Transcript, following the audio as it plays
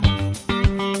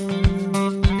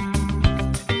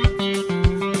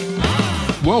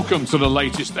Welcome to the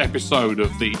latest episode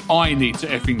of the I Need to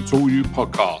Effing Tool You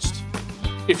podcast.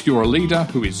 If you're a leader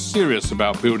who is serious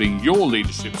about building your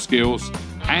leadership skills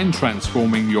and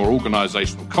transforming your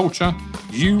organizational culture,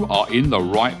 you are in the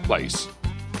right place.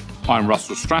 I'm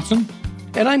Russell Stratton.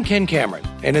 And I'm Ken Cameron.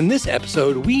 And in this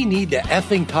episode, we need to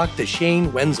effing talk to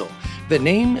Shane Wenzel, the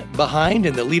name behind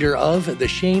and the leader of the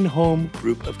Shane Home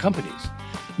Group of companies.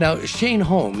 Now, Shane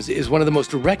Homes is one of the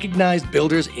most recognized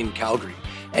builders in Calgary.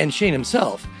 And Shane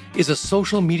himself is a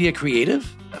social media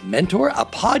creative, a mentor, a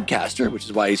podcaster, which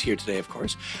is why he's here today, of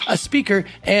course, a speaker,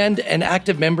 and an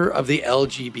active member of the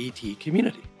LGBT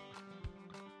community.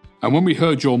 And when we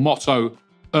heard your motto,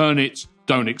 earn it,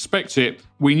 don't expect it,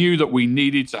 we knew that we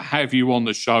needed to have you on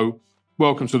the show.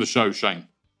 Welcome to the show, Shane.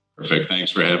 Perfect.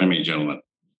 Thanks for having me, gentlemen.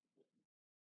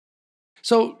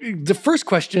 So the first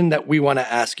question that we want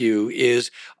to ask you is,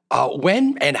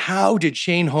 when and how did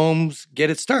Shane Homes get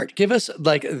its start? Give us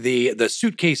like the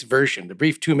suitcase version, the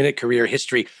brief 2-minute career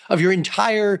history of your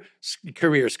entire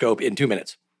career scope in 2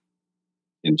 minutes.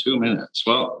 In 2 minutes.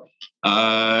 Well,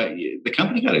 the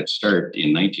company got its start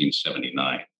in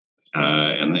 1979.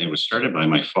 And it was started by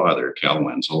my father, Cal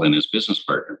Wenzel, and his business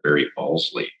partner, Barry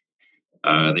Balsley.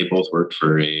 They both worked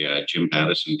for a Jim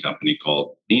Pattison company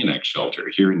called Neonex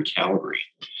Shelter here in Calgary.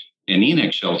 And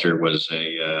Neonex Shelter was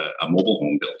a mobile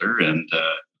home builder, and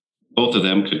both of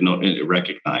them could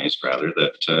recognize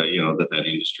that that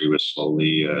industry was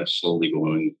slowly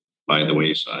going by the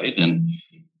wayside. And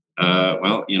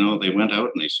they went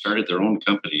out and they started their own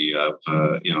company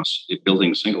of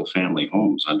building single family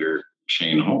homes under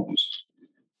Shane Homes.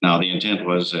 Now the intent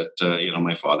was that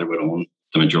my father would own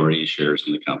the majority shares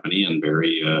in the company, and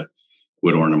Barry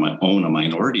would own a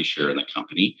minority share in the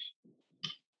company.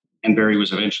 And Barry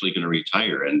was eventually going to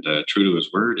retire. And true to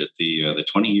his word, at the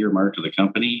 20-year mark of the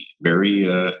company, Barry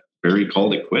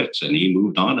called it quits, and he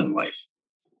moved on in life.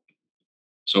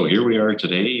 So here we are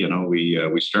today.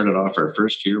 We started off our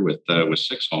first year with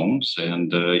 6 homes, and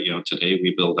today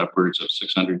we build upwards of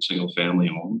 600 single-family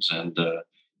homes and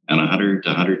 100 to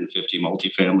 150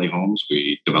 multifamily homes.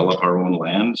 We develop our own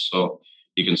land, so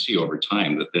you can see over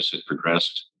time that this had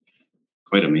progressed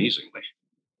quite amazingly.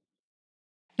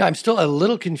 Now, I'm still a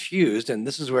little confused, and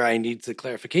this is where I need the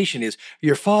clarification, is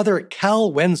your father,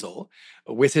 Cal Wenzel,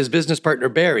 with his business partner,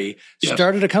 Barry,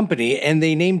 started a company, and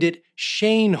they named it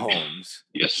Shane Homes.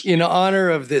 Yes. In honor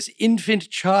of this infant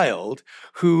child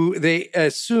who they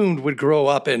assumed would grow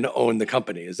up and own the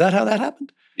company. Is that how that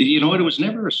happened? It was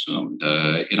never assumed.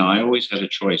 I always had a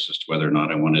choice as to whether or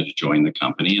not I wanted to join the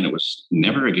company, and it was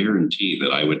never a guarantee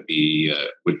that I would be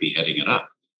heading it up.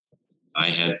 I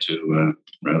had to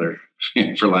rather,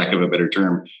 for lack of a better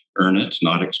term, earn it,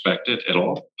 not expect it at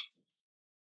all.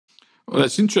 Well,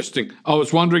 that's interesting. I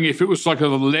was wondering if it was like a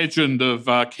legend of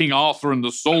King Arthur and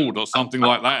the sword or something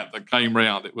like that came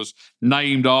round. It was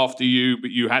named after you,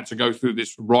 but you had to go through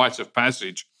this rite of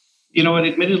passage. And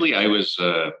admittedly, I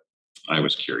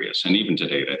was curious, and even to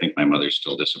date, I think my mother's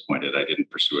still disappointed I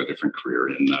didn't pursue a different career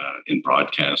in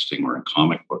broadcasting or in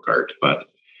comic book art. But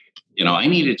I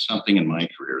needed something in my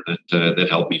career that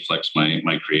helped me flex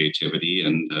my creativity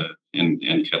and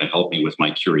kind of help me with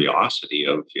my curiosity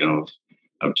of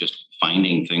just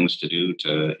finding things to do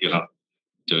to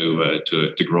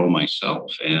grow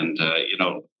myself. And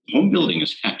home building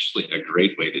is actually a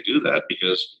great way to do that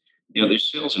because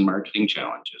there's sales and marketing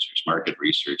challenges, there's market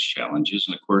research challenges,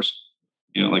 and of course,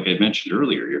 like I mentioned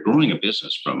earlier, you're growing a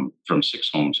business from 6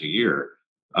 homes a year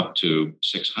up to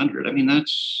 600. I mean,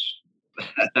 that's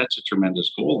a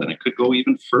tremendous goal, and it could go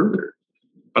even further.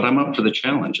 But I'm up for the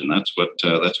challenge, and that's what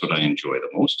I enjoy the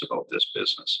most about this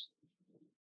business.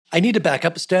 I need to back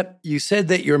up a step. You said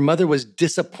that your mother was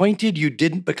disappointed you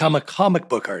didn't become a comic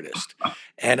book artist.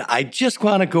 And I just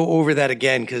want to go over that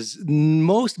again because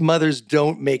most mothers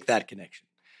don't make that connection.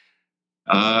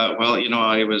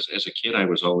 I was, as a kid, I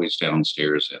was always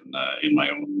downstairs in my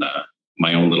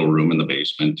own little room in the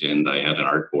basement, and I had an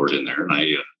art board in there,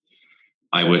 and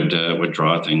I would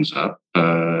draw things up,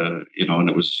 and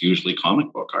it was usually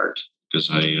comic book art because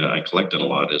I collected a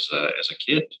lot as a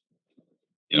kid.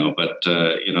 She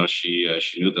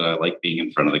knew that I liked being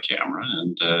in front of the camera,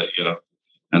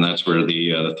 and that's where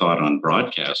the thought on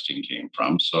broadcasting came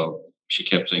from. So she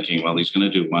kept thinking, well, he's going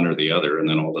to do one or the other, and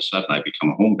then all of a sudden I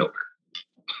become a home builder.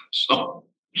 So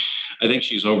I think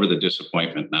she's over the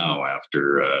disappointment now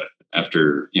after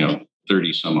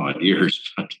 30 some odd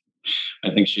years, but I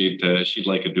think she'd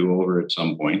like a do-over at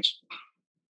some point.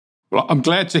 Well, I'm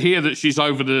glad to hear that she's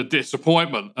over the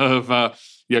disappointment of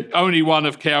only one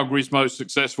of Calgary's most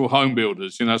successful home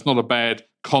builders. It's not a bad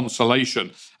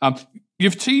consolation.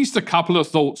 You've teased a couple of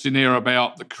thoughts in here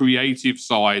about the creative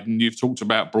side, and you've talked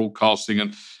about broadcasting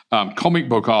and comic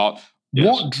book art. Yes.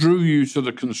 What drew you to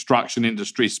the construction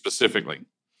industry specifically?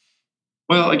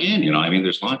 Well, again,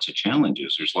 there's lots of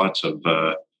challenges. There's lots of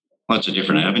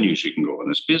different avenues you can go in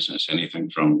this business.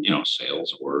 Anything from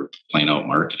sales or plain out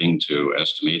marketing to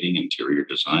estimating, interior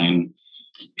design,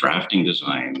 drafting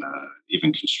design,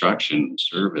 even construction,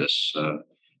 service.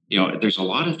 There's a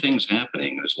lot of things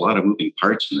happening. There's a lot of moving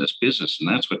parts in this business, and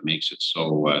that's what makes it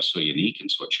so unique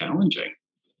and so challenging.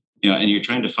 And you're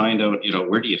trying to find out,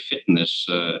 where do you fit in this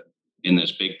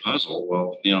big puzzle?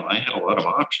 Well, I had a lot of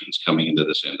options coming into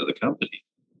this end of the company,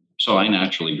 so I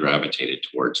naturally gravitated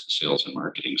towards the sales and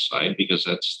marketing side because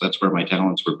that's where my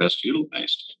talents were best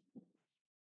utilized.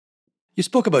 You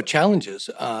spoke about challenges,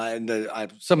 and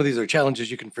some of these are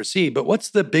challenges you can foresee, but what's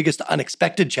the biggest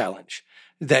unexpected challenge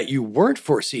that you weren't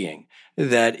foreseeing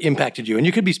that impacted you? And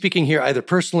you could be speaking here either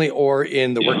personally or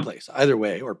in the workplace, either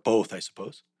way, or both, I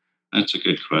suppose. That's a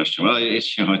good question. Well,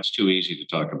 it's too easy to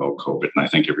talk about COVID, and I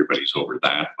think everybody's over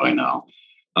that by now.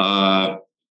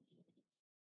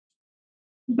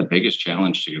 The biggest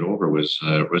challenge to get over was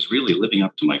really living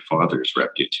up to my father's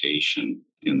reputation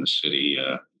in the city.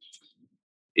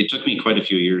 It took me quite a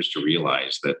few years to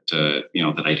realize that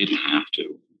that I didn't have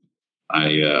to.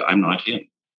 I'm not him.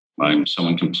 I'm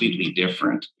someone completely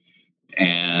different,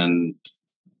 and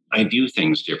I view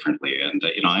things differently. And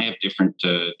I have different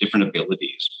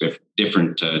abilities,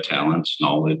 different talents,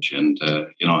 knowledge, and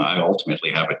I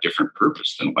ultimately have a different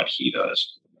purpose than what he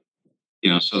does.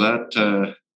 So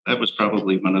that was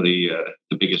probably one of the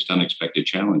biggest unexpected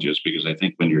challenges, because I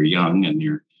think when you're young and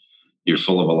you're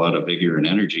full of a lot of vigor and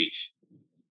energy,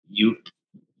 you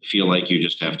feel like you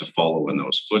just have to follow in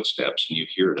those footsteps, and you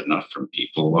hear it enough from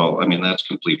people. Well, that's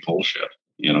complete bullshit.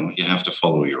 You have to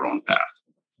follow your own path.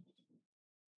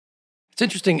 It's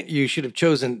interesting. You should have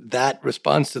chosen that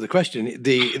response to the question.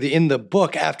 The in the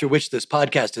book after which this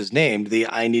podcast is named, the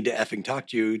I Need to Effing Talk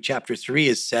to You, Chapter 3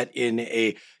 is set in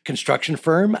a construction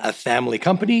firm, a family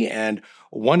company, and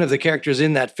one of the characters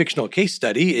in that fictional case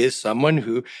study is someone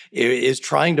who is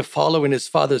trying to follow in his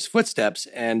father's footsteps.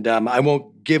 And I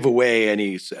won't give away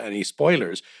any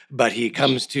spoilers, but he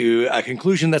comes to a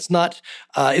conclusion that's not,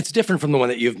 it's different from the one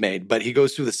that you've made, but he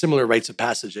goes through the similar rites of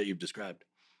passage that you've described.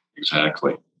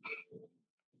 Exactly.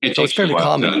 So it's fairly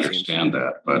common to understand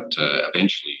that, but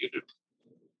eventually you do.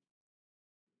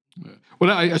 Well,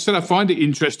 I said I find it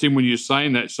interesting when you're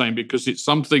saying that, Shane, because it's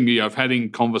something I've had in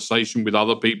conversation with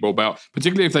other people about,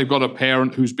 particularly if they've got a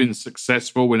parent who's been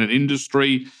successful in an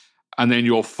industry, and then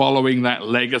you're following that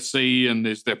legacy, and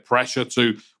there's the pressure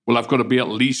to, well, I've got to be at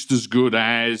least as good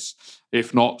as,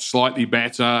 if not slightly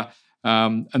better.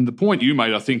 And the point you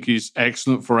made, I think, is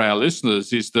excellent for our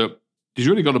listeners, is that you've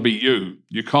really got to be you.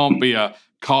 You can't be a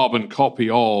carbon copy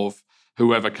of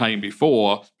whoever came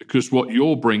before, because what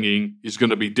you're bringing is going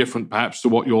to be different perhaps to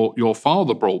what your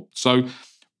father brought. So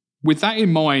with that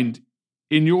in mind,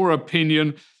 in your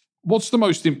opinion, what's the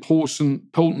most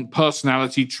important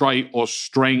personality trait or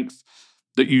strength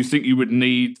that you think you would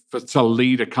need to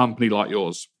lead a company like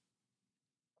yours?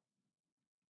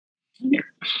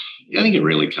 I think it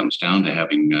really comes down to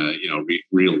having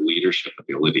real leadership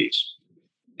abilities.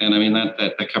 And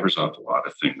that covers off a lot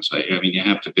of things. You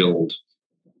have to build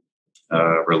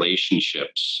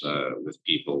relationships with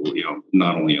people,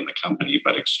 not only in the company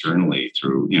but externally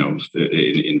through,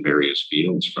 in various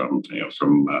fields, from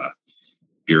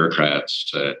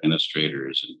bureaucrats,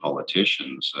 administrators, and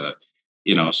politicians. So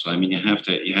you have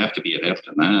to be adept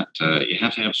in that. You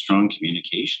have to have strong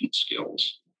communication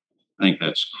skills. I think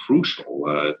that's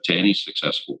crucial to any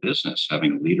successful business,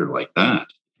 having a leader like that.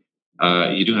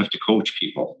 You do have to coach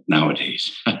people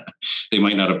nowadays. They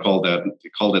might not have called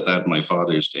it that in my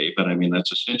father's day, but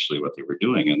that's essentially what they were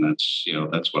doing, and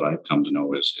that's what I've come to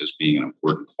know as being an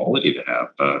important quality to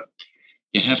have.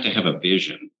 You have to have a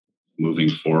vision moving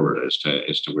forward as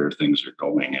to where things are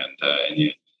going,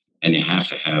 and you have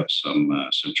to have some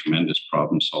tremendous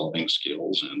problem solving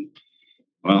skills. And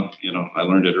I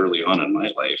learned it early on in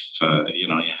my life. You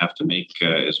have to make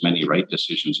as many right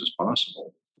decisions as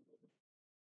possible.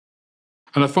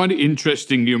 And I find it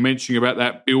interesting you're mentioning about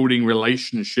that building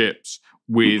relationships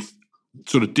with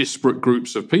sort of disparate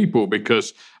groups of people,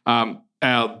 because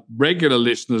our regular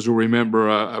listeners will remember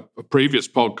a previous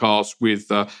podcast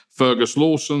with Fergus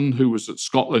Lawson, who was at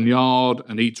Scotland Yard,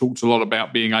 and he talked a lot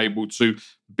about being able to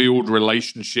build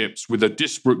relationships with a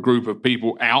disparate group of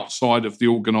people outside of the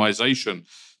organisation.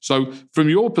 So from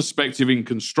your perspective in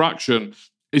construction,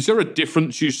 is there a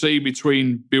difference you see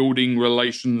between building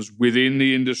relations within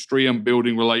the industry and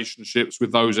building relationships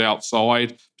with those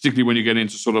outside, particularly when you get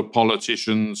into sort of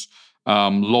politicians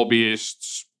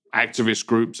lobbyists, activist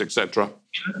groups, etc.?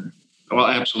 Sure. Well,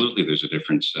 absolutely. There's a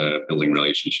difference building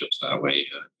relationships that way.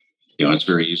 It's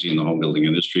very easy in the home building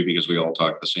industry because we all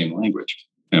talk the same language,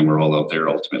 and we're all out there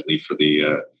ultimately for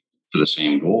the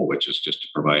same goal, which is just to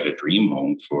provide a dream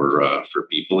home for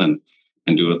people and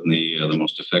do it in the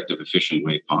most effective, efficient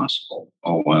way possible,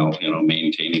 all while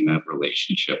maintaining that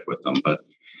relationship with them. But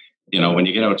when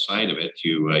you get outside of it,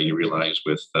 you realize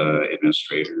with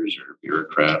administrators or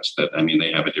bureaucrats that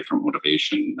they have a different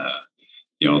motivation.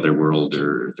 Their world,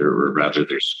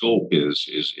 their scope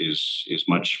is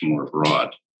much more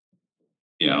broad.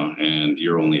 And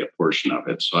you're only a portion of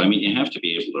it. So you have to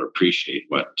be able to appreciate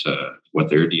what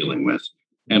they're dealing with.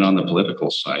 And on the political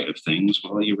side of things,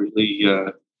 well, you really,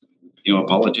 a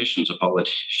politician's a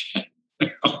politician.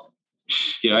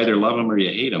 You either love them or you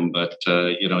hate them, but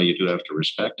you do have to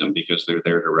respect them because they're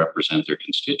there to represent their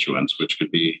constituents, which could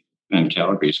be, in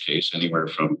Calgary's case, anywhere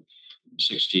from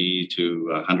 $60,000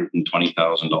 to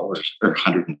 $120,000 or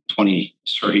 120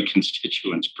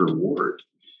 constituents per ward.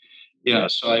 Yeah,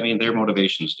 so their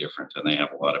motivation is different, and they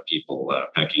have a lot of people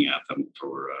pecking at them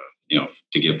for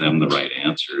to give them the right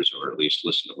answers or at least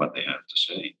listen to what they have to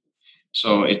say.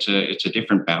 So it's a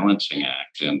different balancing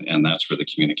act, and that's where the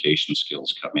communication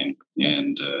skills come in,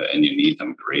 and you need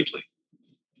them greatly.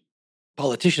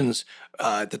 Politicians,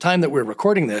 at the time that we're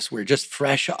recording this, we're just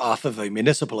fresh off of a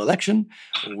municipal election.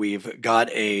 We've got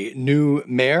a new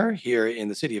mayor here in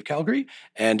the city of Calgary,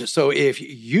 and so if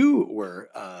you were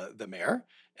the mayor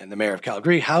and the mayor of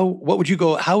Calgary, how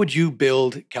would you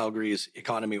build Calgary's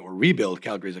economy or rebuild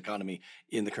Calgary's economy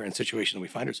in the current situation that we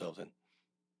find ourselves in?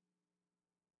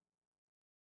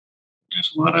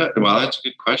 There's that's a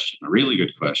good question, a really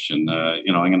good question. I'm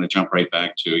going to jump right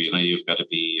back to, you've got to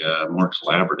be more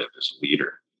collaborative as a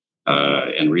leader.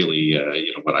 And really,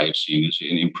 what I've seen is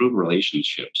improve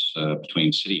relationships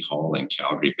between City Hall and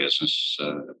Calgary business,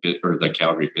 or the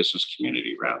Calgary business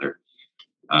community, rather.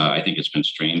 I think it's been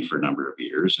strained for a number of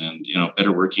years, and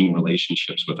better working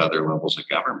relationships with other levels of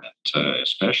government,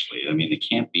 especially. It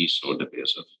can't be so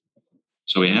divisive.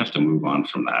 So we have to move on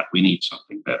from that. We need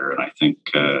something better, and I think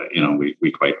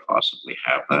we quite possibly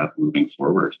have that moving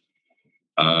forward.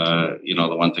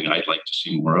 The one thing I'd like to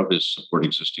see more of is support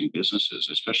existing businesses,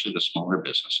 especially the smaller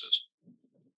businesses.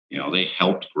 They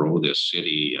helped grow this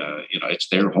city. It's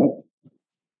their home.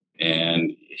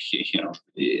 And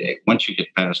once you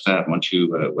get past that, once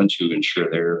you ensure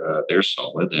they're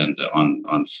solid and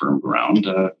on firm ground,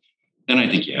 then I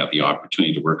think you have the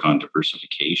opportunity to work on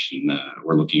diversification.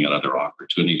 We're looking at other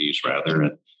opportunities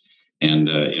rather,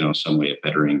 and some way of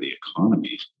bettering the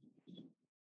economy.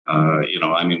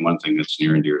 One thing that's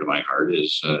near and dear to my heart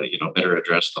is better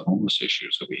address the homeless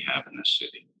issues that we have in this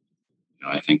city.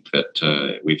 I think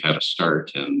that we've had a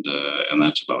start, and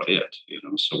that's about it.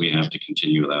 So we have to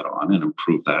continue that on and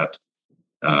improve that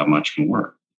much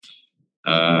more.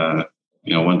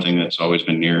 One thing that's always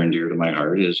been near and dear to my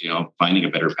heart is finding a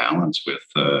better balance with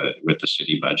the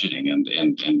city budgeting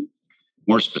and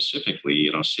more specifically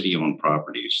city-owned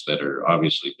properties that are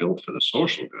obviously built for the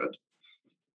social good,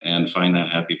 and find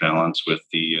that happy balance with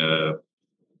the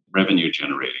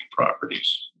revenue-generating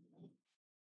properties.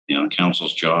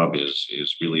 Council's job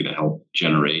is really to help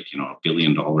generate, $1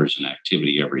 billion in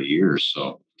activity every year.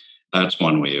 So that's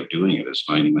one way of doing it, is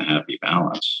finding the happy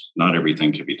balance. Not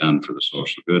everything can be done for the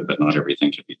social good, but not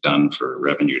everything can be done for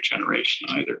revenue generation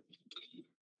either.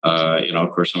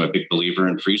 Of course, I'm a big believer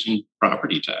in freezing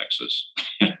property taxes.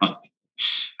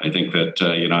 I think that,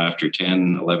 after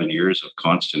 10, 11 years of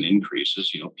constant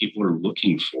increases, people are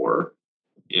looking for,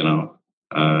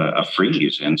 a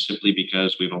freeze, and simply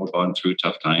because we've all gone through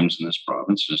tough times in this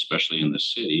province, and especially in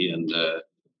this city, and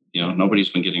nobody's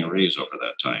been getting a raise over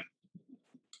that time.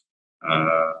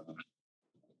 I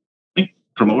think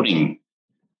promoting,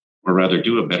 or rather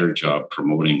do a better job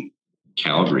promoting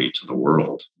Calgary to the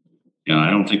world.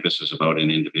 I don't think this is about an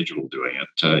individual doing it.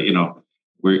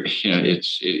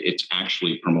 It's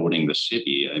actually promoting the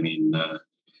city.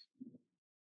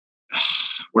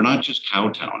 We're not just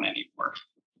Cowtown anymore.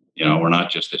 We're not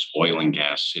just this oil and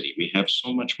gas city. We have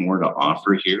so much more to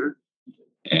offer here.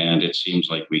 And it seems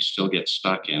like we still get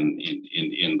stuck in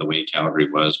the way Calgary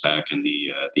was back in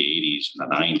the 80s and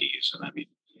the 90s. And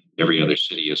every other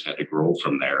city has had to grow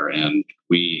from there. And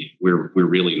we're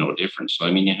really no different. So,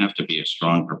 you have to be a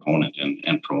strong proponent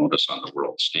and promote us on the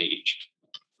world stage.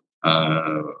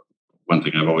 One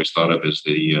thing I've always thought of is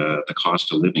the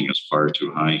cost of living is far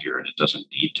too high here, and it doesn't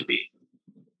need to be.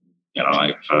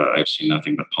 I've seen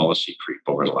nothing but policy creep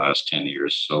over the last 10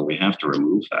 years. So we have to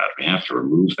remove that. We have to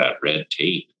remove that red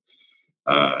tape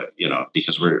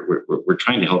Because we're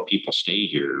trying to help people stay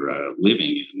here,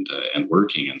 living and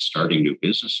working and starting new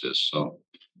businesses. So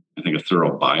I think a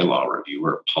thorough bylaw review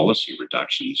or policy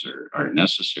reductions are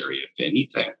necessary, if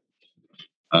anything.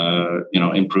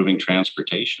 Improving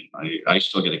transportation. I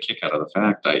still get a kick out of the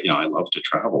fact that, I love to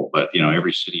travel, but,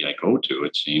 every city I go to,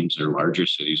 it seems, they're larger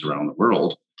cities around the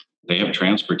world, they have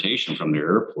transportation from the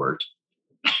airport,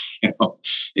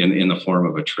 in the form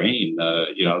of a train,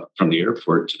 from the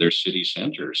airport to their city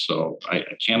center. So I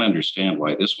can't understand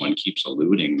why this one keeps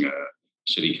eluding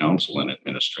city council and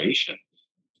administration.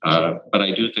 But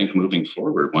I do think moving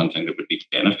forward, one thing that would be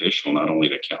beneficial not only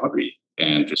to Calgary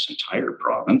and this entire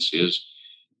province is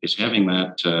having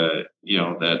that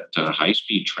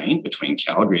high-speed train between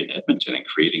Calgary and Edmonton and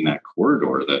creating that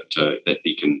corridor that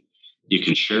you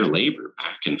can share labor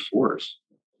back and forth.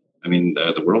 I mean,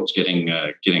 the world's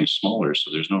getting smaller, so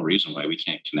there's no reason why we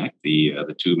can't connect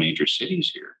the two major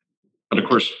cities here. But of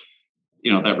course,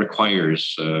 that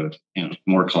requires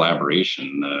more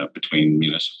collaboration between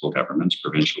municipal governments,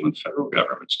 provincial and federal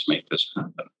governments to make this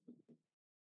happen.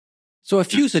 So a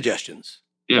few suggestions.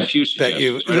 Yeah, a few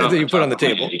suggestions that you put on the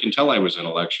table. You can tell I was in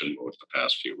election mode the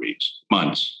past few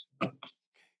months.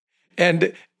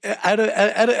 And out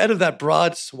of that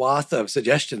broad swath of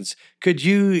suggestions, could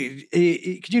you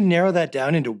narrow that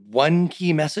down into one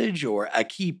key message or a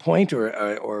key point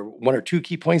or one or two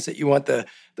key points that you want the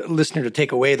listener to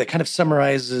take away that kind of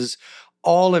summarizes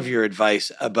all of your advice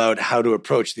about how to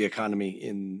approach the economy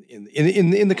in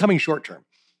the coming short term?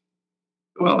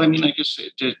 Well, I mean, I guess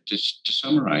to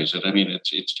summarize it, I mean,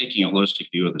 it's taking a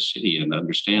holistic view of the city and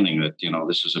understanding that,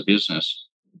 this is a business,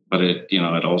 but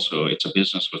it's a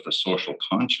business with a social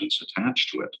conscience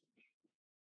attached to it,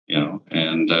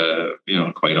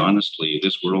 and quite honestly,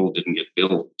 this world didn't get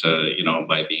built,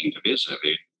 by being divisive.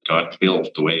 It got built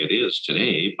the way it is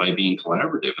today by being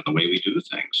collaborative in the way we do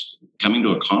things, coming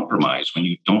to a compromise when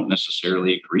you don't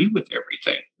necessarily agree with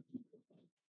everything.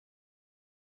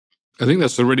 I think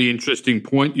that's a really interesting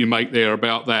point you make there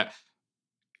about that.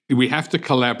 We have to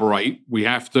collaborate. We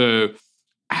have to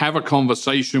have a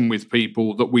conversation with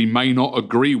people that we may not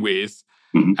agree with,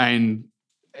 mm-hmm. and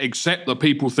accept that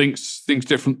people think things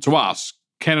different to us.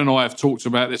 Ken and I have talked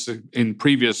about this in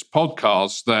previous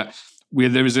podcasts, that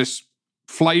there is this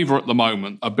flavor at the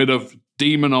moment, a bit of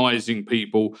demonizing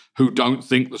people who don't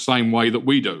think the same way that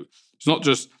we do. It's not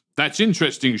just, that's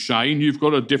interesting, Shane, you've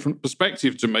got a different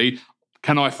perspective to me.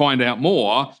 Can I find out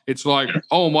more? It's like,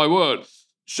 oh my word,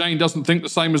 Shane doesn't think the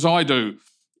same as I do.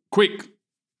 Quick,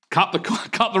 cut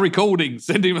the recording.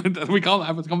 Send him. We can't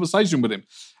have a conversation with him.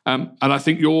 And I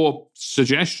think your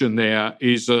suggestion there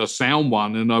is a sound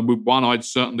one, and one I'd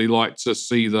certainly like to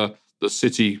see the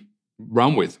city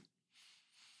run with.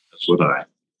 That's what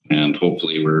and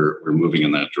hopefully we're moving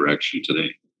in that direction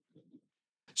today.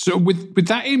 So with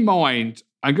that in mind,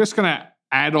 I'm just going to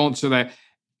add on to that.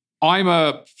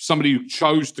 I'm somebody who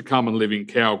chose to come and live in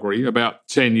Calgary about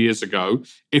 10 years ago.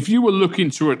 If you were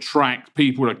looking to attract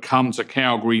people to come to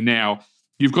Calgary now,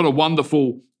 you've got a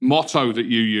wonderful motto that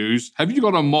you use. Have you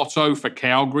got a motto for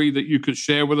Calgary that you could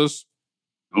share with us?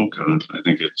 Oh, God, I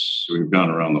think we've gone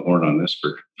around the horn on this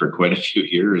for quite a few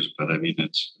years, but I mean,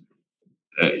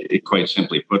 it quite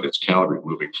simply put, it's Calgary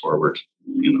moving forward,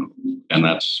 and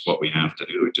that's what we have to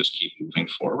do, just keep moving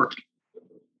forward.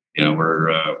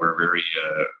 We're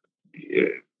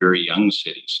very young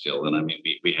city still, and I mean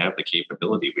we have the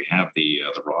capability, we have the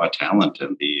raw talent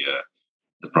and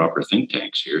the proper think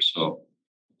tanks here. So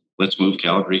let's move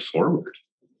Calgary forward.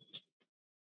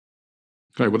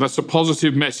 Okay, well that's a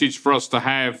positive message for us to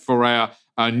have for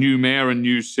our new mayor and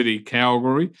new city,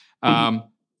 Calgary.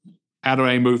 How do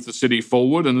they move the city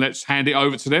forward? And let's hand it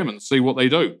over to them and see what they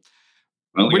do.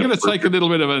 Well, we're going to take a little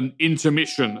bit of an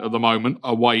intermission at the moment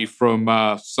away from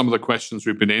some of the questions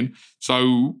we've been in.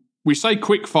 So we say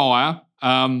quick fire.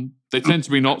 They tend to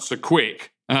be not so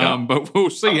quick, but we'll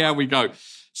see how we go.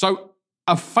 So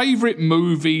a favourite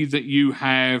movie that you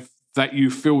have that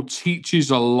you feel teaches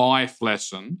a life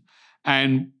lesson,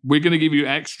 and we're going to give you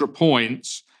extra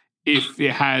points if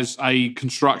it has a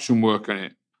construction worker in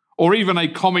it, or even a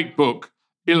comic book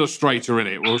illustrator in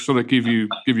it. We'll sort of give you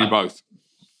both.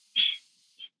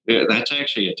 Yeah, that's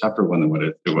actually a tougher one than what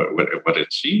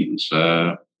it seems.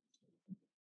 There's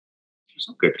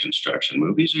no good construction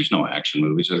movies. There's no action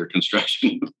movies that are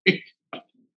construction movies.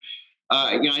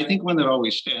 I think one that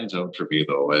always stands out for me,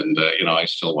 though, and I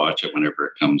still watch it whenever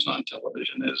it comes on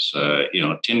television, is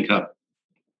Tin Cup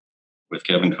with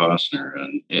Kevin Costner,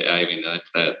 and I mean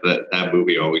that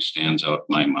movie always stands out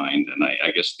in my mind, and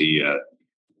I guess the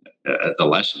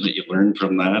lesson that you learn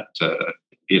from that.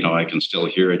 I can still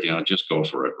hear it. Just go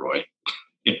for it, Roy.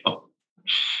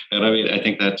 And I mean, I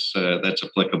think that's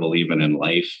applicable even in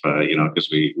life, because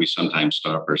we sometimes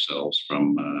stop ourselves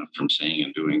from saying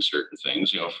and doing certain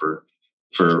things,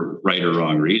 for right or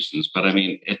wrong reasons. But I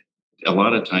mean, a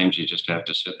lot of times you just have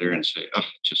to sit there and say, "Oh,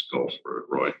 just go for it,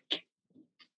 Roy."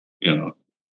 You know.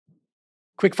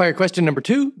 Quick fire question number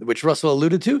 2, which Russell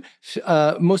alluded to.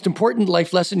 Most important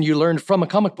life lesson you learned from a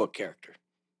comic book character?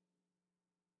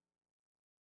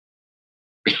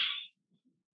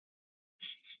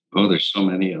 Oh, there's so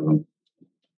many of them.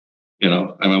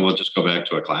 I mean, we'll just go back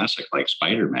to a classic like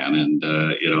Spider-Man, and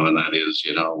and that is,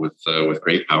 with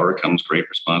great power comes great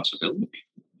responsibility.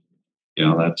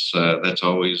 That's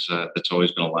always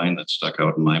been a line that stuck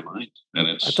out in my mind, and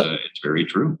it's very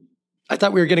true. I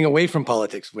thought we were getting away from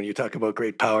politics when you talk about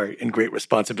great power and great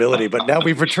responsibility, but now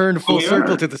we've returned full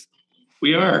circle to this.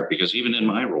 We are, because even in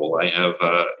my role, I have,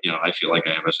 I feel like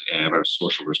I have a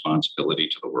social responsibility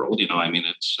to the world. I mean,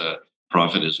 it's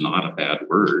profit is not a bad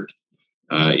word,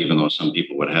 even though some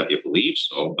people would have you believe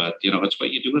so. But it's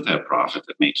what you do with that profit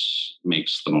that makes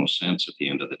the most sense at the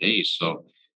end of the day. So,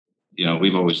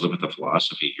 we've always lived with the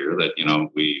philosophy here that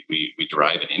we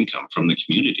derive an income from the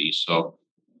community, so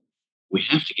we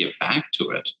have to give back to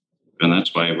it, and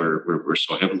that's why we're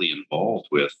so heavily involved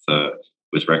with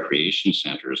recreation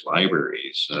centers,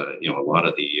 libraries, a lot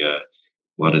of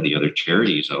the other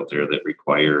charities out there that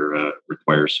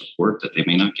require support that they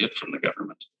may not get from the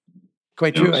government.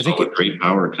 Quite true. I think with great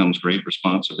power comes great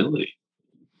responsibility.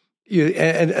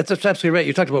 And that's absolutely right.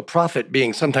 You talked about profit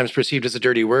being sometimes perceived as a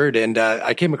dirty word, and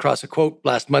I came across a quote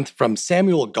last month from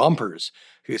Samuel Gompers,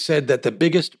 who said that the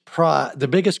biggest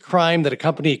crime that a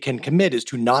company can commit is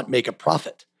to not make a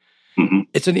profit. Mm-hmm.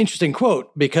 It's an interesting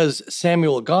quote because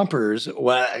Samuel Gompers,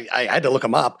 well, I had to look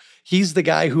him up. He's the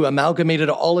guy who amalgamated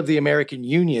all of the American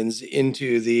unions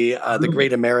into the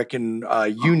Great American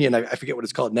Union. I forget what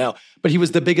it's called now, but he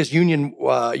was the biggest union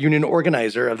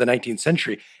organizer of the 19th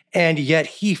century. And yet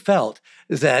he felt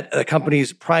that a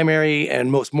company's primary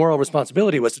and most moral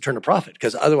responsibility was to turn a profit,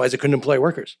 because otherwise it couldn't employ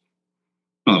workers.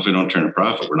 Well, if we don't turn a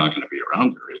profit, we're not going to be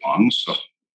around very long. So.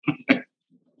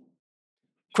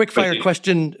 Quick fire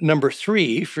question number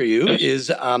 3 for you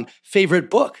is favorite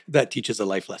book that teaches a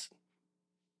life lesson.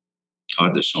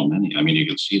 God, there's so many. I mean, you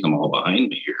can see them all behind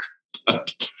me here.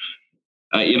 But,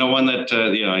 one that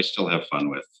I still have fun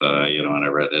with, and I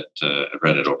read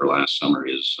it over last summer,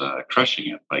 is "Crushing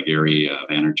It" by Gary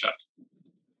Vaynerchuk.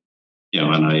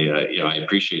 And I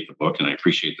appreciate the book and I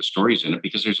appreciate the stories in it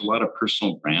because there's a lot of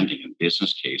personal branding and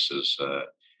business cases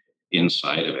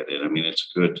inside of it. And I mean, it's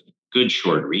a good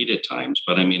short read at times,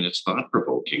 but I mean, it's thought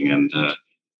provoking, and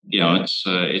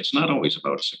it's not always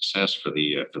about success for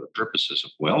the purposes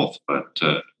of wealth, but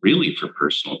really for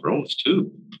personal growth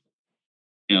too.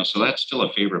 So that's still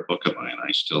a favorite book of mine.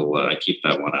 I keep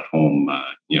that one at home,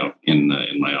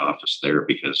 in my office there,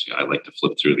 because I like to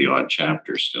flip through the odd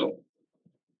chapter still.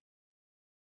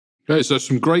 Okay, so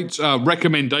some great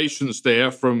recommendations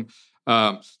there from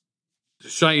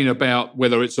Shane about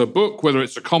whether it's a book, whether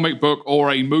it's a comic book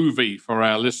or a movie for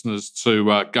our listeners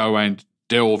to go and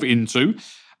delve into.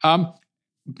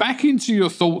 Back into your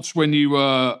thoughts when you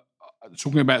were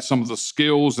talking about some of the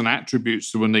skills and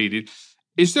attributes that were needed.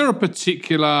 Is there a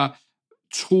particular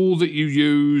tool that you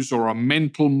use or a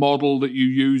mental model that you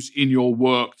use in your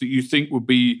work that you think would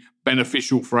be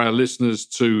beneficial for our listeners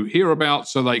to hear about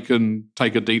so they can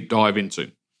take a deep dive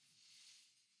into?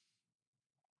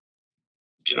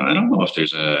 I don't know if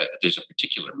there's a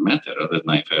particular method other than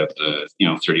I've had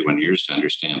 31 years to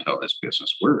understand how this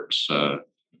business works.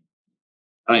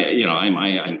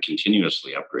 I'm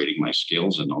continuously upgrading my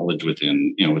skills and knowledge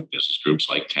within with business groups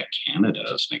like Tech Canada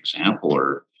as an example,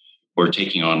 or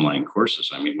taking online courses.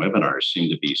 I mean, webinars seem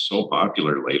to be so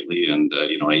popular lately, and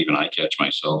I catch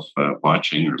myself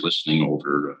watching or listening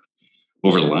over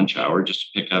the lunch hour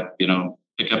just to pick up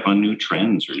on new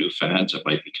trends or new fads that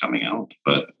might be coming out.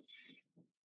 But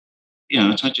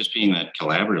it's not just being that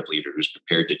collaborative leader who's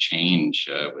prepared to change,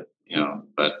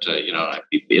 but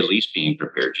at least being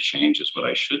prepared to change is what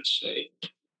I should say.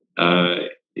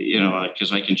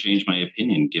 Because I can change my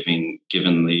opinion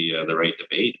given the right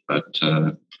debate. But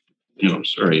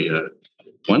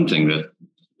one thing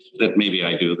that maybe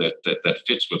I do that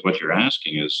fits with what you're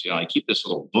asking is, I keep this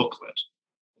little booklet.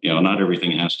 Not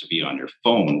everything has to be on your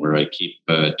phone, where I keep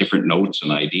different notes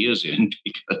and ideas in,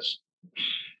 because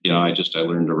I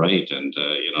learned to write, and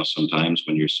sometimes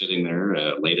when you're sitting there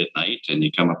late at night and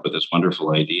you come up with this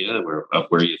wonderful idea of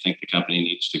where you think the company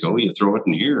needs to go, you throw it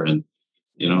in here, and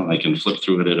I can flip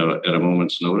through it at a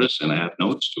moment's notice and add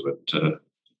notes to it,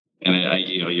 and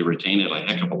you retain it a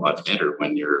heck of a lot better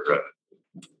when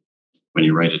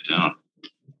you write it down.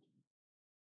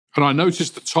 And I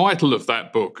noticed the title of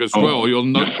that book as well, your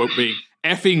notebook being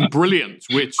Effing Brilliant,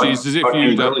 which is as if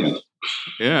you...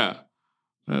 Yeah,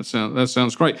 that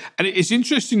sounds great. And it's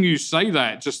interesting you say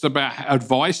that, just about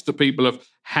advice to people of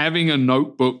having a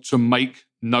notebook to make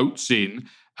notes in.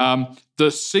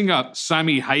 The singer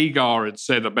Sammy Hagar had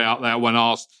said about that when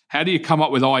asked, how do you come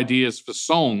up with ideas for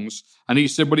songs? And he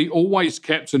said, well, he always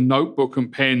kept a notebook and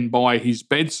pen by his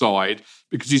bedside,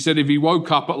 because he said if he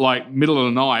woke up at like middle of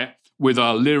the night with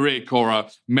a lyric or a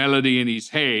melody in his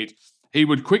head, he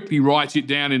would quickly write it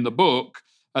down in the book,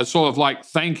 sort of like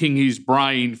thanking his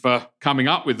brain for coming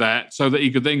up with that so that he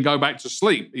could then go back to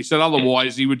sleep. He said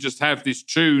otherwise he would just have this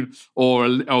tune or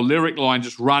a lyric line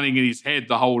just running in his head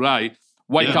the whole day,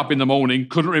 wake up in the morning,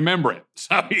 couldn't remember it.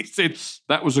 So he said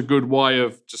that was a good way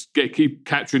of just keep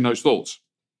capturing those thoughts.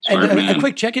 And a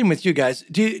quick check-in with you guys.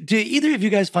 Do either of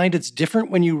you guys find it's different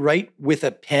when you write with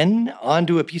a pen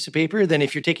onto a piece of paper than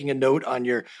if you're taking a note on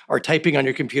or typing on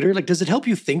your computer? Like, does it help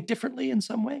you think differently in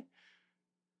some way?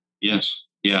 Yes.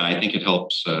 Yeah, I think it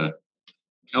helps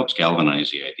galvanize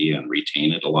the idea and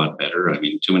retain it a lot better. I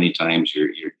mean, too many times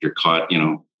you're caught,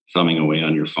 thumbing away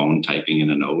on your phone, typing in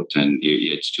a note, and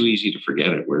it's too easy to forget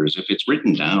it. Whereas if it's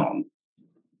written down,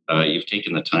 you've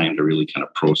taken the time to really kind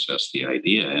of process the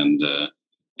idea. And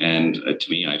to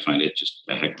me, I find it just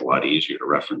a heck of a lot easier to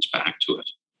reference back to it.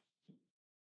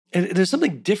 And there's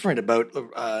something different about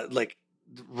like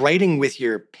writing with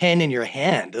your pen in your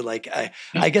hand. Like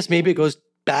I guess maybe it goes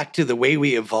back to the way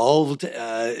we evolved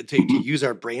to use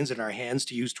our brains and our hands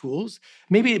to use tools.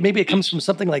 Maybe it comes from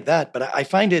something like that. But I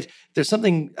find there's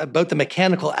something about the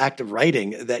mechanical act of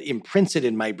writing that imprints it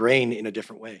in my brain in a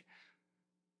different way.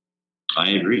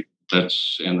 I agree.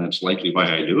 That's likely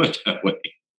why I do it that way.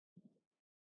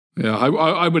 Yeah,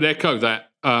 I would echo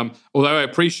that. Although I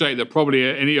appreciate that probably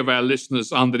any of our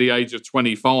listeners under the age of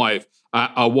 25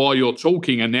 are, while you're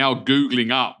talking, are now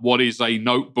Googling up what is a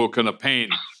notebook and a pen,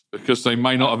 because they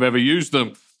may not have ever used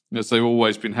them, as they've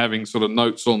always been having sort of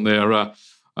notes on their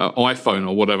iPhone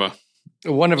or whatever.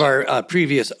 One of our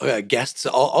previous guests,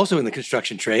 also in the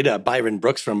construction trade, Byron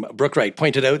Brooks from Brookwright,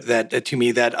 pointed out that to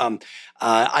me that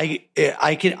I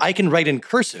can write in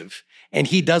cursive and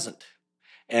he doesn't.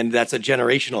 And that's a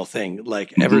generational thing,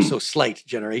 like ever so slight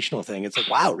generational thing. It's like,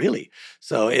 wow, really?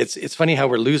 So it's funny how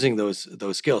we're losing those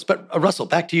skills. But Russell,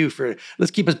 back to you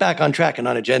let's keep us back on track and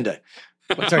on agenda.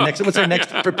 What's our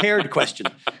next prepared question?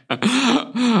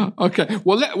 Okay,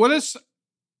 well let's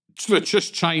sort of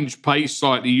just change pace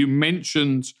slightly. You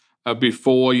mentioned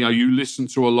before, you listen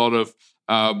to a lot of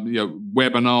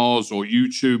webinars or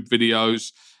YouTube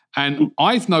videos. And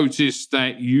I've noticed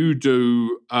that you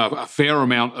do a fair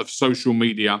amount of social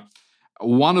media.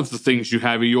 One of the things you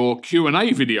have are your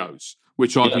Q&A videos,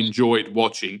 which I've enjoyed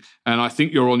watching. And I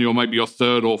think you're on maybe your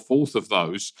third or fourth of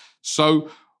those. So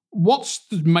what's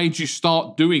made you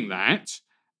start doing that?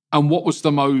 And what was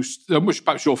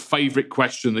perhaps your favorite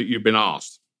question that you've been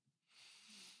asked?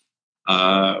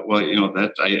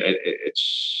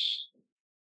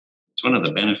 It's one of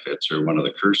the benefits or one of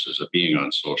the curses of being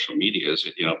on social media is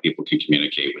that, people can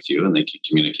communicate with you and they can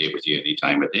communicate with you any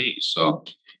time of day. So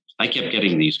I kept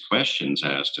getting these questions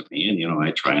asked of me and,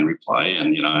 I try and reply.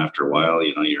 And, after a while,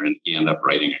 you end up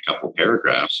writing a couple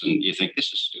paragraphs and you think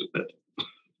this is stupid.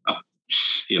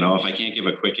 If I can't give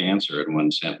a quick answer in one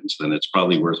sentence, then it's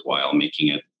probably worthwhile making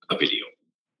it a video.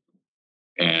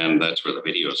 And that's where the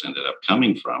videos ended up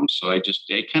coming from. So I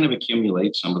kind of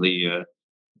accumulate some of the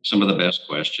best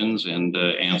questions and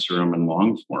answer them in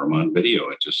long form on video.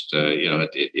 It just,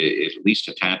 it at least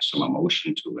attach some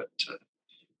emotion to it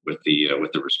with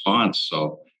the response.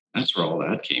 So that's where all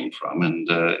that came from. And,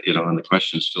 and the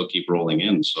questions still keep rolling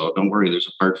in. So don't worry, there's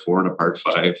a part 4 and a part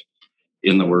 5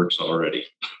 in the works already.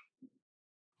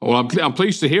 Well, I'm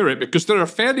pleased to hear it, because they're a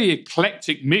fairly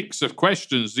eclectic mix of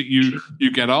questions that you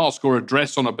get asked or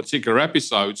address on a particular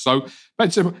episode. So,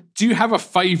 do you have a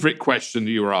favorite question that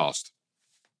you were asked?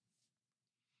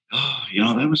 Oh,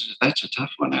 that's a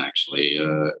tough one, actually.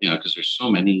 Because there's so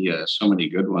many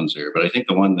good ones there. But I think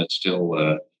the one that still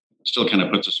kind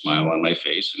of puts a smile on my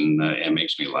face and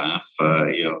makes me laugh,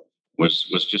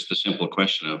 was just the simple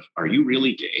question of, "Are you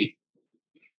really gay?"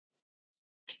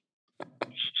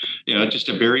 Just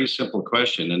a very simple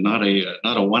question, and not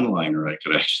a one-liner I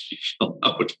could actually fill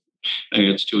out. I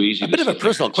mean, it's too easy. A bit of a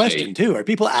personal question too. Are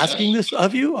people asking this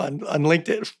of you on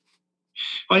LinkedIn?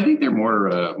 Well, I think they're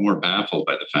more baffled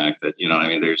by the fact that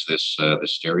there's this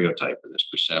stereotype or this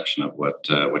perception of what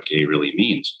gay really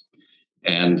means,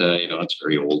 and it's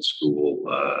very old school,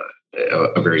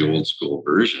 a very old school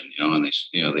version. And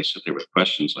they sit there with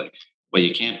questions like, "Well,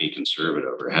 you can't be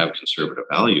conservative or have conservative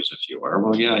values if you are."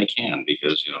 Well, yeah, I can,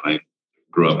 because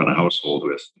grew up in a household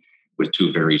with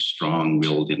two very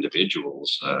strong-willed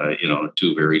individuals,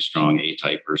 two very strong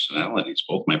A-type personalities.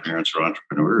 Both my parents are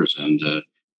entrepreneurs and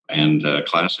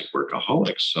classic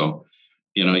workaholics. So,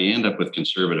 you end up with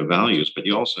conservative values, but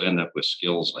you also end up with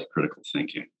skills like critical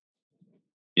thinking.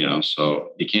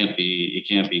 So you can't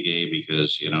be gay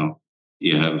because you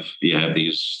have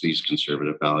these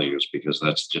conservative values, because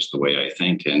that's just the way I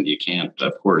think, and you can't,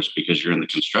 of course, because you're in the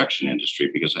construction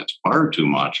industry, because that's far too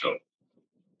macho.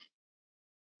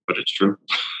 But it's true.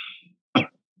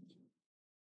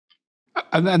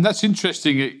 And that's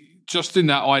interesting. Just in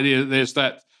that idea that there's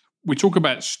that, we talk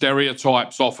about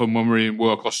stereotypes often when we're in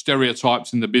work, or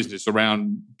stereotypes in the business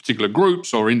around particular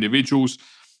groups or individuals.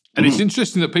 And it's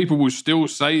interesting that people will still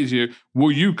say to you,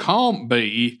 well,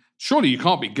 surely you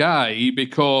can't be gay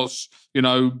because,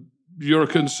 you're a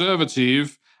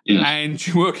conservative and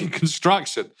you work in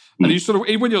construction. And you sort of,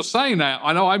 even when you're saying that,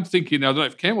 I know I'm thinking, I don't know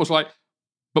if Ken was like,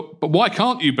 but why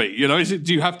can't you be?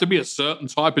 Do you have to be a certain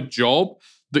type of job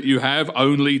that you have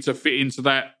only to fit into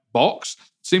that box?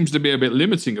 It seems to be a bit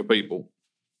limiting of people.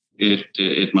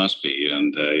 It must be.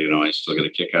 And, I still get a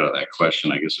kick out of that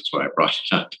question. I guess that's why I brought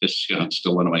it up. It's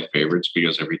still one of my favorites,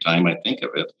 because every time I think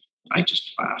of it, I just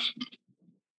laugh.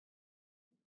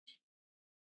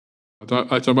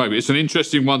 I don't know. It's an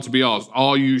interesting one to be asked.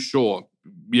 Are you sure?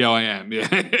 Yeah, I am. Yeah.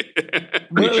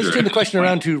 Well, let's turn the question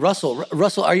around to Russell.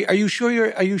 Russell, are you sure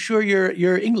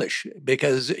you're English?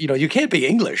 Because you can't be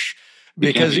English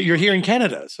because you're here in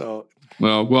Canada. So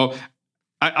well,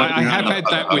 I have had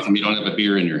that with. You don't have a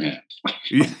beer in your hand.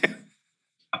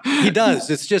 He does.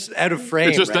 It's just out of frame.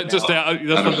 It's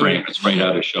out of frame. It's right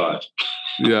out of shot.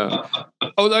 Yeah.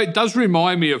 Although it does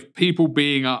remind me of people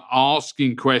being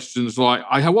asking questions like,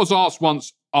 I was asked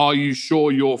once, "Are you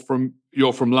sure you're from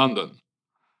London?"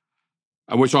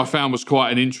 Which I found was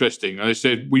quite interesting. And they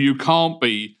said, "Well, you can't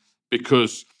be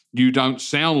because you don't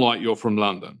sound like you're from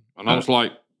London." And I was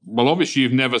like, "Well, obviously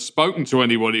you've never spoken to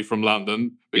anybody from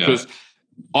London, because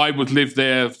I would live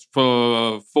there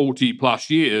for 40 plus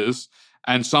years,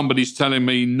 and somebody's telling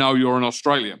me, no, you're an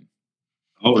Australian."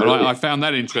 Oh, really? And I found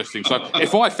that interesting. So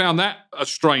if I found that a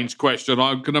strange question,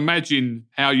 I can imagine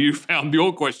how you found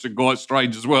your question quite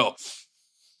strange as well.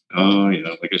 Oh,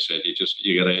 like I said,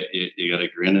 you gotta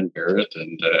grin and bear it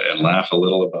and laugh a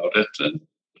little about it, and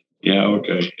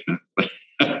okay.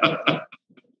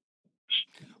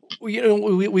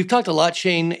 We've talked a lot,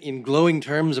 Shane, in glowing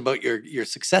terms about your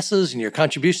successes and your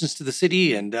contributions to the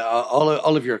city and all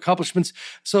of your accomplishments.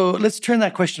 So let's turn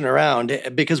that question around,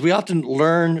 because we often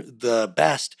learn the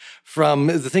best from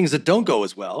the things that don't go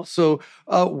as well. So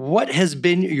what has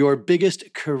been your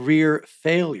biggest career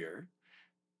failure,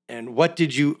 and what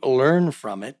did you learn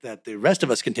from it that the rest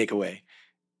of us can take away?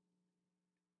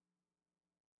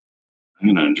 I'm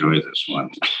going to enjoy this one.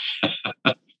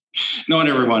 No one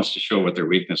ever wants to show what their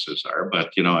weaknesses are,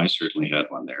 but, I certainly had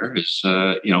one there. Is,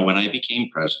 when I became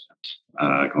president,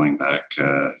 going back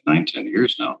 9-10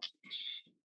 years now,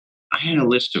 I had a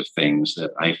list of things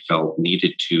that I felt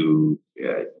needed to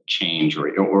change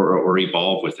or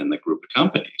evolve within the group of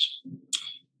companies.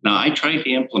 Now, I tried to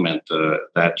implement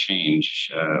that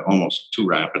change almost too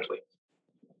rapidly.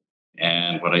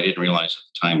 And what I didn't realize at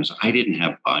the time is I didn't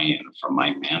have buy-in from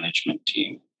my management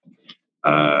team.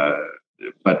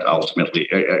 But ultimately,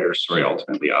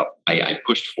 I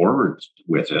pushed forward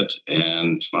with it,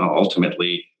 and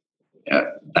ultimately,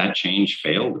 that change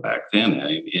failed back then.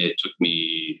 It took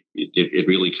me. It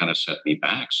really kind of set me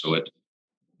back. So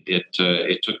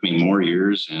it took me more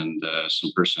years and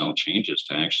some personnel changes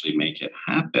to actually make it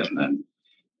happen. And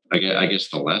I guess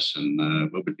the lesson,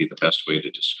 what would be the best way to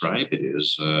describe it,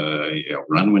 is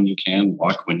run when you can,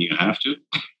 walk when you have to.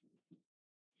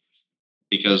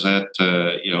 Because that,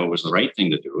 was the right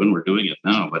thing to do, and we're doing it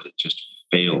now, but it just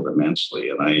failed immensely.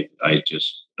 And I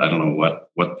don't know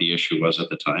what the issue was at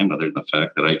the time, other than the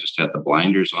fact that I just had the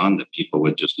blinders on, that people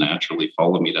would just naturally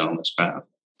follow me down this path.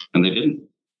 And they didn't.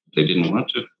 They didn't want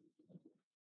to.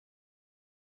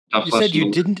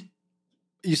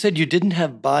 You said you didn't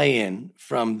have buy-in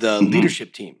from the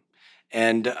leadership team.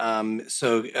 And how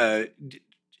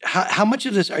much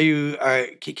of this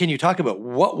can you talk about?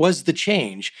 What was the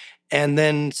change? And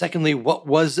then secondly, what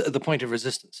was the point of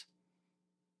resistance?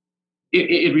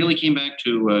 It really came back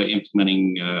to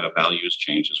implementing values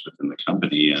changes within the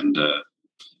company and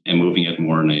moving it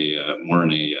more in a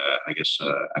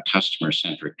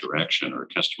customer-centric direction, or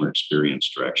customer experience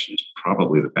direction is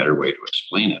probably the better way to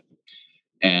explain it.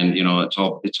 And it's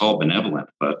all benevolent,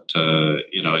 but at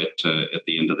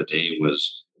the end of the day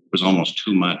was almost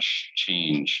too much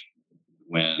change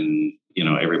when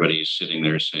everybody's sitting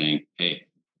there saying, "Hey,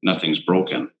 nothing's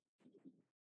broken."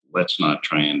 let's not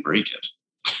try and break it.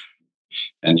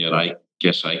 And yet I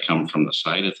guess I come from the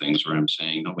side of things where I'm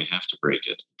saying, no, we have to break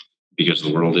it because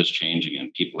the world is changing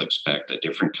and people expect a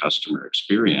different customer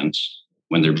experience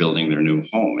when they're building their new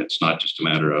home. It's not just a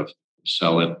matter of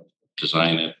sell it,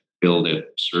 design it, build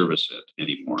it, service it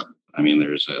anymore. I mean,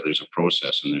 there's a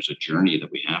process and there's a journey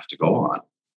that we have to go on.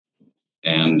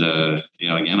 And,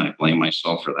 again, I blame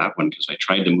myself for that one because I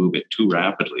tried to move it too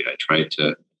rapidly. I tried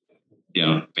to,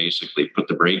 basically put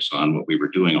the brakes on what we were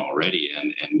doing already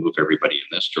and move everybody in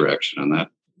this direction. And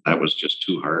that was just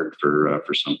too hard for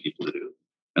some people to do.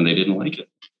 And they didn't like it.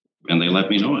 And they let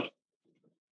me know it.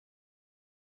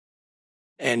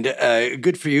 And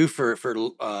good for you for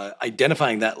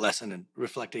identifying that lesson and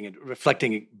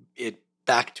reflecting it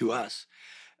back to us.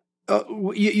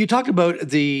 You talked about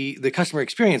the customer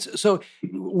experience. So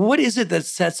what is it that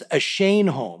sets a Shane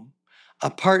home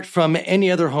apart from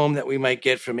any other home that we might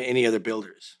get from any other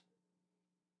builders?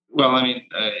 Well, I mean,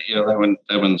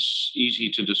 that one's easy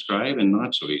to describe and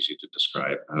not so easy to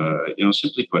describe.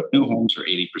 Simply put, new homes are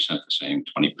 80% the same,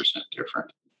 20%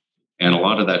 different. And a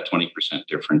lot of that 20%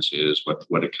 difference is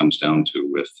what it comes down to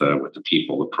with the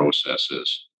people, the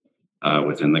processes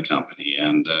within the company.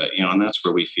 And that's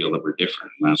where we feel that we're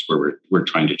different. And that's where we're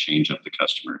trying to change up the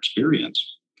customer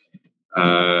experience.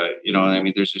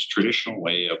 There's this traditional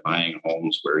way of buying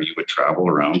homes where you would travel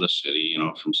around the city,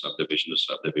 from subdivision to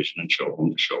subdivision and show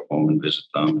home to show home and visit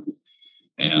them.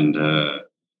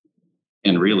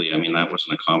 And really, that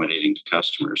wasn't accommodating to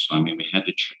customers. So, we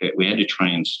had to try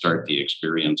and start the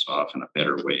experience off in a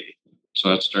better way. So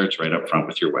that starts right up front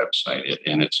with your website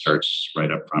and it starts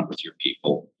right up front with your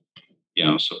people.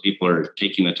 So people are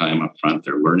taking the time up front,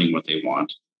 they're learning what they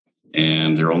want.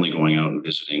 And they're only going out and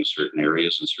visiting certain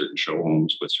areas and certain show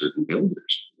homes with certain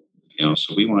builders.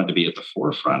 So we wanted to be at the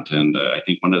forefront. And I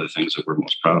think one of the things that we're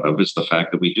most proud of is the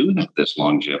fact that we do have this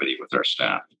longevity with our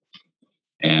staff.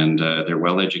 And they're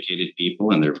well-educated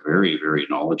people and they're very, very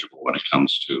knowledgeable when it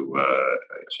comes to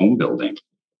home building.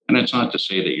 And it's not to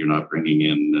say that you're not bringing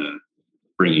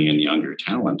in younger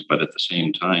talent, but at the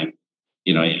same time,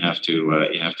 you have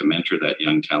to mentor that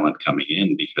young talent coming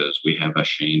in because we have a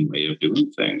Shane way of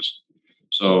doing things.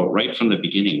 So right from the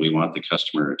beginning, we want the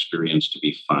customer experience to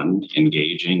be fun,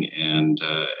 engaging, and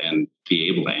be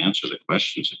able to answer the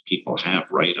questions that people have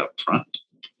right up front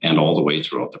and all the way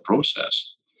throughout the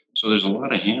process. So there's a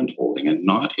lot of hand-holding, and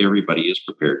not everybody is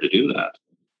prepared to do that.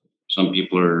 Some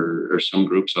people or some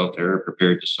groups out there are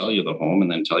prepared to sell you the home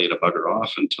and then tell you to bugger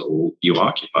off until you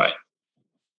occupy.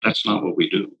 That's not what we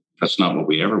do. That's not what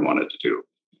we ever wanted to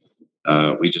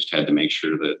do. We just had to make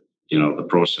sure that the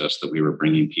process that we were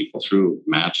bringing people through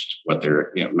matched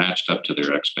up to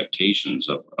their expectations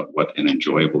of what an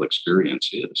enjoyable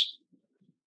experience is.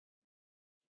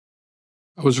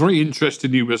 I was very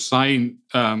interested. You were saying,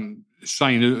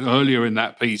 Shane, earlier in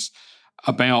that piece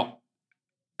about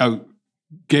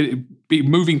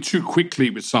moving too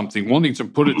quickly with something, wanting to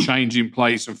put a change in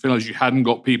place and feel as you hadn't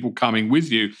got people coming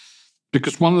with you.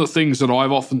 Because one of the things that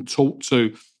I've often talked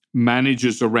to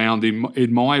managers around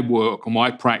in my work or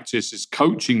my practice is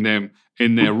coaching them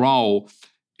in their role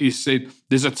is that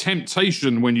there's a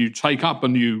temptation when you take up a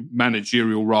new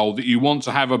managerial role that you want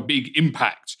to have a big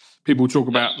impact. People talk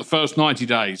about the first 90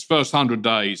 days, first 100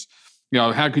 days,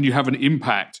 how can you have an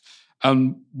impact?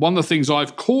 And one of the things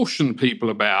I've cautioned people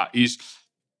about is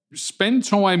spend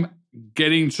time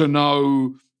getting to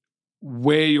know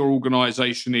where your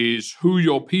organization is, who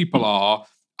your people are,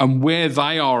 and where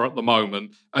they are at the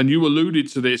moment. And you alluded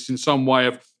to this in some way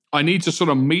of, I need to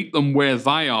sort of meet them where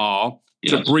they are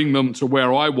to bring them to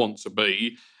where I want to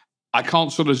be. I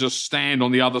can't sort of just stand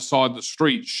on the other side of the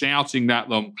street shouting at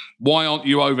them, why aren't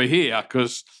you over here?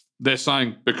 Because they're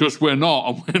saying, because we're not,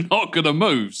 and we're not going to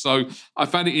move. So I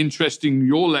found it interesting,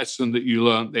 your lesson that you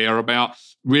learned there about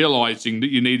realizing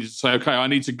that you needed to say, okay, I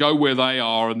need to go where they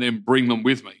are and then bring them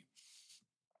with me.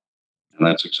 And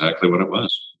that's exactly what it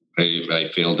was. I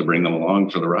failed to bring them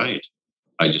along for the ride.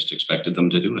 I just expected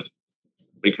them to do it.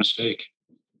 Big mistake.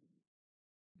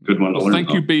 Good one to learn.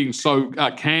 Thank you being so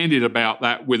candid about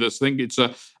that with us. I think it's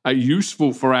a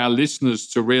useful for our listeners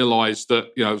to realize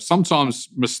that, sometimes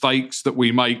mistakes that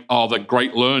we make are the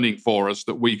great learning for us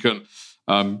that we can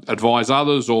advise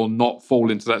others or not fall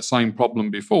into that same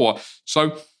problem before.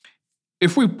 So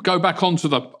if we go back onto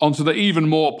the even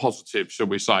more positive, shall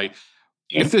we say,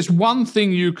 if there's one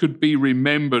thing you could be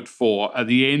remembered for at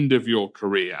the end of your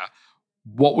career,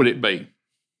 what would it be?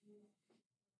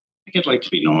 I think I'd like to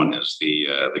be known as the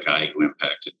guy who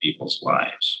impacted people's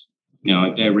lives.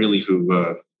 A guy really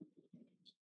who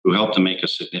helped to make a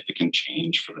significant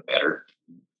change for the better.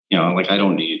 I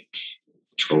don't need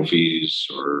trophies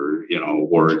or,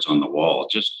 awards on the wall.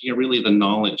 Just, really the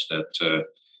knowledge that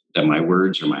that my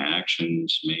words or my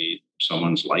actions made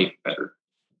someone's life better.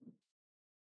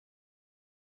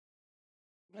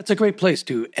 That's a great place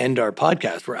to end our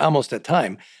podcast. We're almost at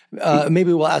time.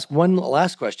 Maybe we'll ask one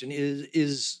last question.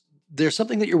 Is there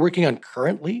something that you're working on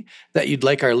currently that you'd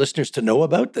like our listeners to know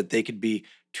about, that they could be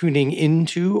tuning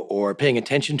into or paying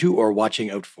attention to or watching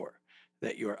out for,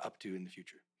 that you are up to in the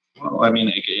future? Well, I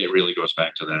mean, it really goes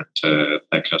back to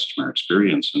that customer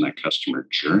experience and that customer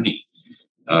journey.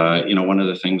 One of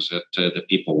the things that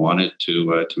people wanted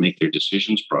to make their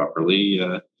decisions properly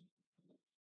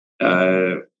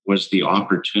was the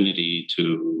opportunity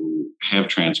to have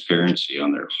transparency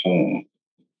on their home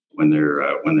when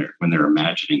they're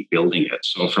imagining building it.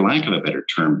 So, for lack of a better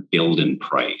term, build and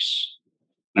price.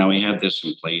 Now, we had this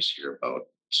in place here about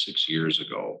 6 years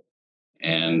ago.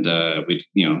 And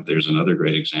there's another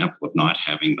great example of not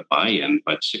having the buy-in.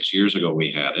 But 6 years ago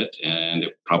we had it, and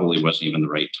it probably wasn't even the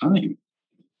right time.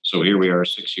 So here we are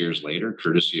 6 years later,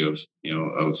 courtesy of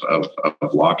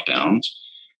lockdowns.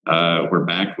 We're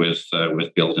back with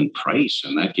build and price,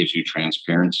 and that gives you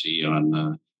transparency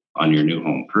on your new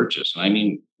home purchase. And I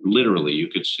mean, literally, you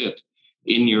could sit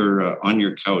in your on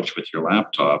your couch with your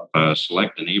laptop,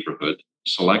 select a neighborhood,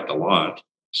 select a lot,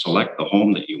 select the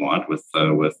home that you want with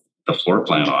the floor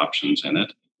plan options in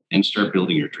it, and start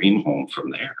building your dream home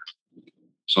from there.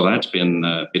 So that's been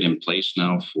in place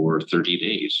now for 30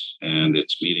 days, and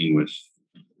it's meeting with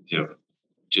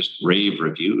just rave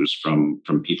reviews from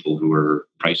people who are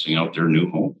pricing out their new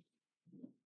home.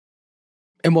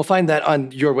 And we'll find that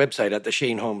on your website, at the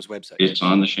Shane Homes website. It's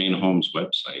on the Shane Homes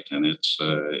website, and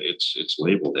it's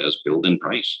labeled as build and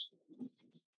price.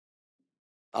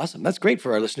 Awesome. That's great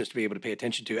for our listeners to be able to pay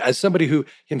attention to. As somebody who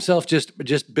himself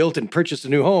just built and purchased a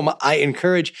new home, I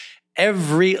encourage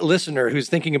every listener who's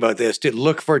thinking about this to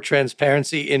look for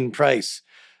transparency in price.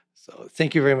 So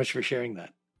thank you very much for sharing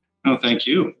that. Oh, thank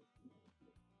you.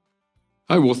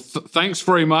 Oh, well, thanks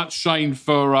very much, Shane,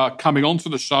 for coming on to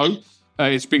the show.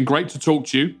 It's been great to talk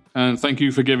to you, and thank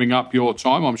you for giving up your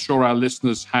time. I'm sure our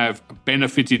listeners have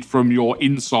benefited from your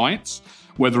insights,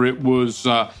 whether it was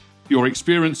your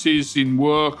experiences in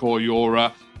work or your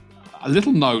a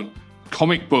little-known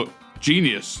comic book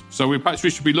genius. So perhaps we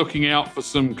should be looking out for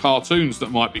some cartoons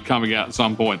that might be coming out at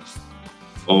some point.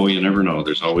 Oh, you never know.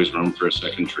 There's always room for a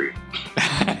second tree.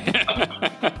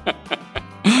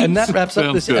 And that wraps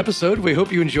up this episode. We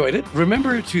hope you enjoyed it.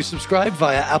 Remember to subscribe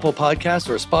via Apple Podcasts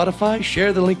or Spotify.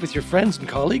 Share the link with your friends and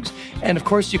colleagues. And of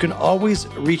course, you can always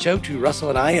reach out to Russell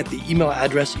and I at the email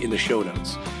address in the show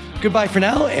notes. Goodbye for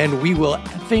now, and we will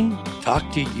effing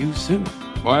talk to you soon.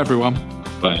 Bye, everyone.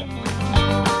 Bye.